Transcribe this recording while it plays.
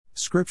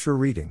Scripture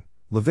reading,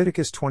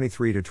 Leviticus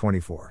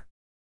 23-24.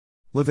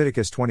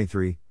 Leviticus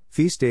 23,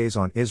 Feast Days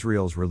on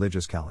Israel's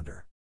religious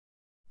calendar.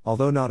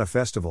 Although not a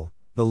festival,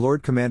 the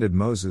Lord commanded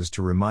Moses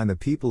to remind the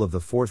people of the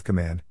fourth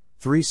command,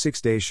 6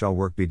 days shall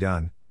work be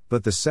done,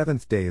 but the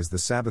seventh day is the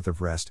Sabbath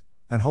of rest,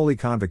 and holy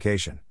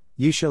convocation.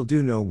 Ye shall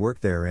do no work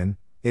therein,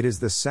 it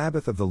is the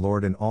Sabbath of the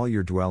Lord in all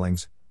your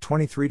dwellings.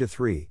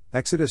 23-3,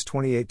 Exodus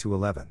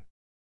 28-11.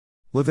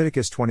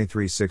 Leviticus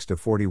 23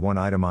 6-41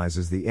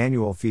 itemizes the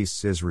annual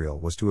feasts Israel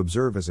was to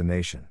observe as a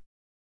nation.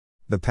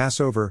 The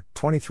Passover,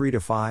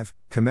 23-5,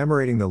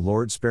 commemorating the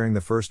Lord sparing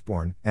the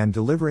firstborn and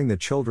delivering the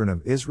children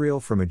of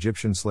Israel from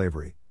Egyptian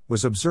slavery,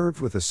 was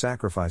observed with the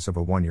sacrifice of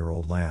a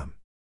 1-year-old lamb.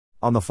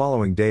 On the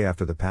following day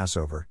after the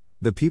Passover,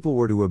 the people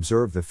were to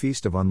observe the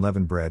Feast of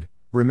Unleavened Bread,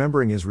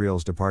 remembering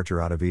Israel's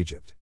departure out of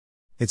Egypt.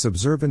 Its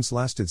observance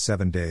lasted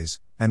 7 days,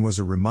 and was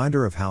a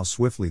reminder of how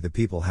swiftly the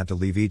people had to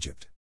leave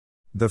Egypt.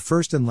 The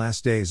first and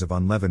last days of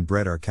unleavened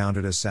bread are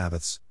counted as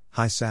Sabbaths,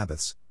 high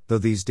Sabbaths, though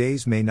these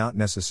days may not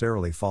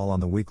necessarily fall on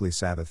the weekly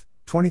Sabbath.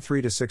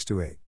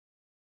 23-6-8.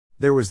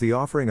 There was the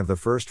offering of the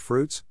first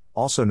fruits,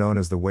 also known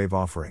as the wave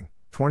offering.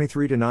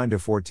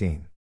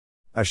 23-9-14.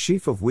 A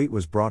sheaf of wheat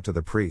was brought to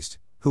the priest,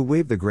 who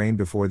waved the grain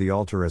before the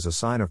altar as a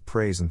sign of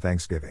praise and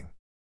thanksgiving.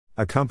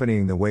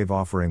 Accompanying the wave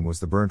offering was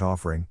the burnt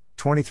offering.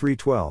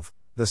 23-12,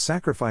 the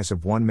sacrifice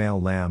of one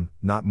male lamb,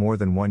 not more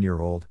than 1 year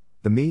old,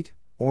 the meat,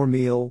 or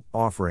meal,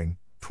 offering.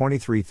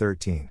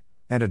 23-13,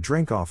 and a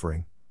drink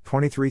offering.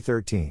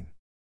 23-13.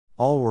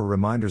 All were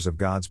reminders of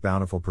God's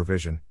bountiful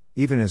provision,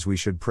 even as we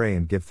should pray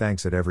and give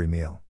thanks at every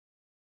meal.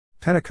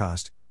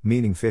 Pentecost,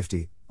 meaning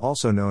 50,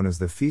 also known as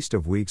the Feast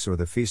of Weeks or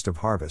the Feast of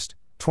Harvest.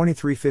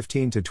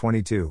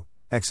 23:15-22,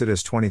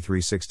 Exodus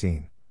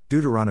 23:16,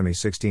 Deuteronomy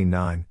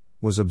 16:9,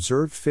 was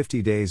observed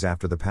 50 days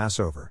after the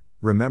Passover.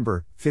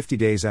 Remember, 50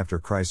 days after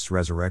Christ's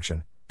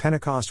resurrection,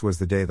 Pentecost was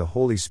the day the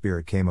Holy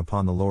Spirit came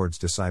upon the Lord's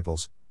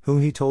disciples, whom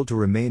he told to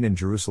remain in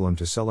Jerusalem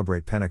to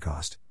celebrate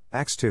Pentecost.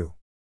 Acts 2.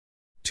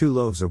 2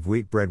 loaves of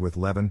wheat bread with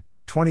leaven,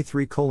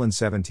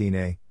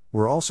 23:17a,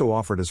 were also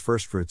offered as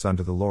firstfruits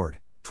unto the Lord.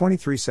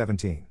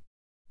 23:17.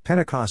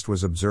 Pentecost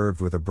was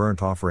observed with a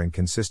burnt offering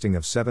consisting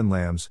of 7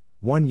 lambs,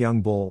 1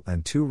 young bull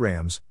and 2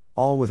 rams,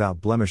 all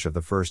without blemish of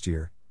the first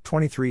year.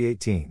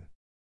 23:18.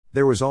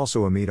 There was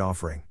also a meat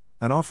offering,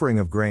 an offering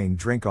of grain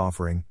drink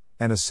offering,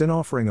 and a sin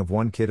offering of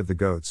 1 kid of the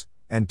goats,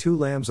 and 2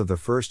 lambs of the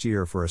first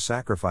year for a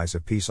sacrifice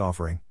of peace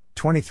offering.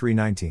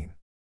 23:19.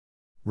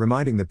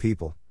 Reminding the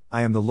people,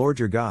 I am the Lord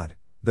your God.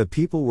 The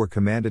people were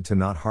commanded to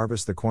not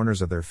harvest the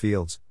corners of their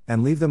fields,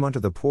 and leave them unto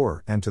the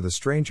poor and to the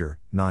stranger,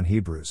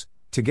 non-Hebrews,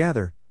 to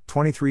gather.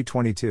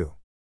 23:22.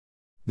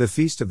 The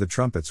Feast of the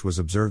Trumpets was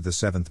observed the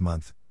 7th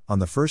month, on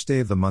the first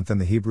day of the month in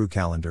the Hebrew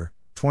calendar.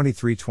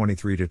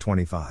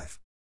 23:23-25.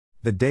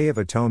 The Day of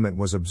Atonement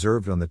was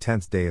observed on the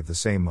 10th day of the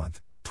same month.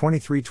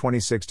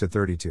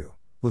 23:26-32.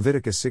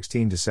 Leviticus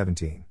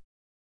 16-17.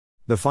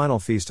 The final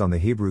feast on the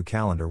Hebrew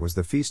calendar was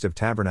the Feast of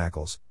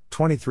Tabernacles.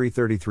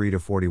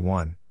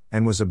 23:33-41,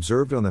 and was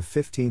observed on the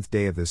 15th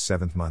day of this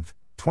 7th month.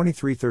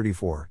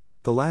 23:34,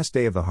 the last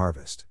day of the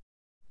harvest.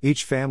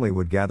 Each family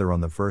would gather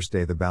on the first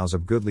day the boughs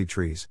of goodly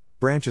trees,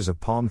 branches of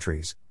palm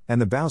trees,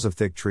 and the boughs of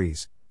thick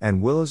trees,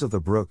 and willows of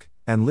the brook,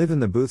 and live in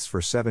the booths for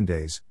 7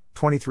 days.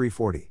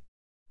 23:40.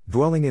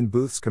 Dwelling in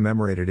booths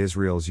commemorated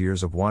Israel's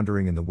years of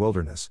wandering in the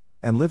wilderness,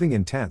 and living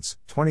in tents.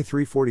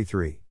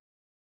 23:43.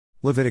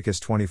 Leviticus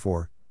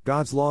 24,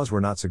 God's laws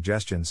were not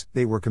suggestions,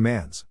 they were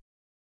commands.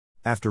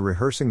 After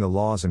rehearsing the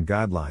laws and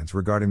guidelines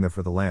regarding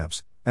the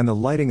lamps, and the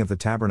lighting of the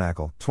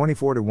tabernacle.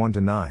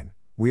 24:1-9,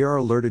 we are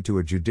alerted to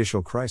a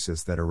judicial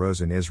crisis that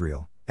arose in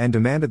Israel, and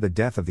demanded the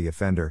death of the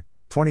offender.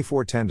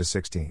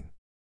 24:10-16.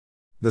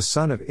 The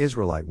son of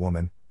Israelite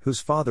woman, whose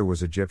father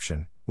was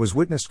Egyptian, was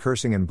witnessed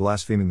cursing and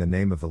blaspheming the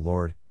name of the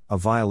Lord, a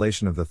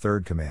violation of the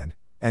third command,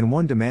 and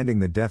one demanding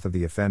the death of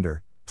the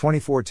offender.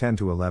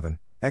 24:10-11,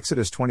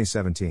 Exodus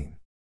 20:17.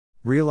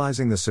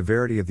 Realizing the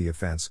severity of the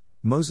offense,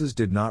 Moses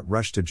did not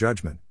rush to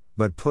judgment,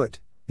 but put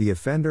the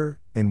offender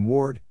in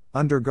ward,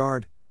 under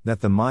guard,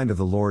 that the mind of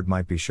the Lord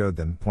might be showed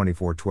them.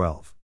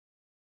 24:12.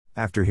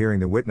 After hearing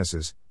the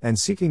witnesses, and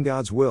seeking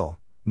God's will,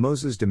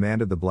 Moses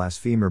demanded the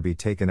blasphemer be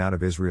taken out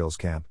of Israel's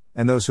camp,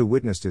 and those who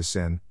witnessed his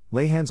sin,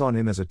 lay hands on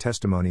him as a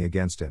testimony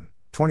against him.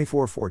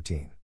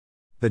 24:14.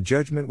 The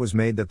judgment was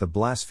made that the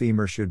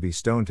blasphemer should be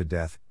stoned to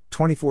death.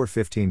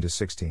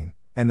 24:15-16,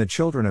 and the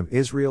children of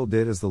Israel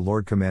did as the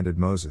Lord commanded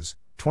Moses.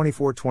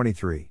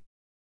 24:23.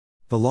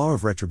 The law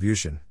of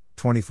retribution.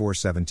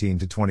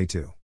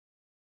 24:17-22.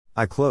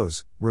 I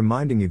close,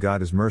 reminding you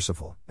God is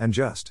merciful and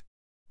just.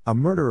 A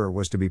murderer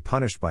was to be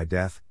punished by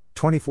death.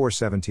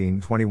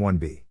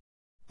 24:17-21b.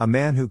 A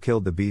man who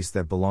killed the beast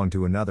that belonged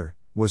to another,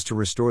 was to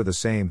restore the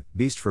same,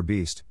 beast for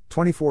beast.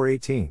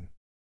 24:18.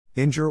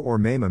 Injure or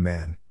maim a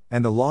man,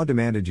 and the law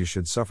demanded you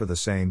should suffer the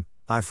same,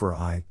 eye for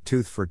eye,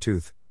 tooth for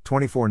tooth.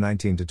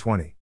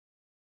 24:19-20.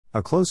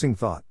 A closing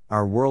thought,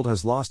 our world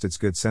has lost its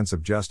good sense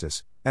of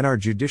justice, and our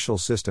judicial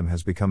system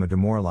has become a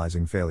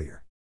demoralizing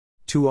failure.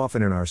 Too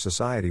often in our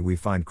society we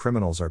find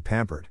criminals are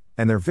pampered,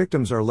 and their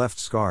victims are left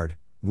scarred,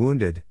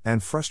 wounded,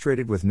 and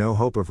frustrated with no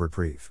hope of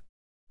reprieve.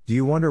 Do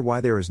you wonder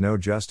why there is no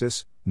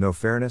justice, no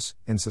fairness,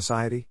 in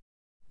society?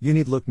 You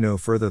need look no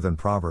further than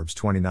Proverbs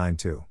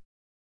 29:2.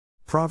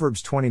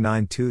 Proverbs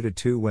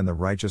 29:2-2 When the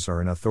righteous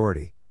are in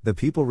authority, the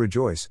people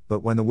rejoice, but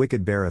when the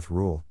wicked beareth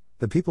rule,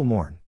 the people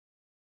mourn.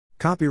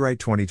 Copyright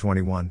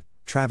 2021,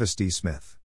 Travis D. Smith.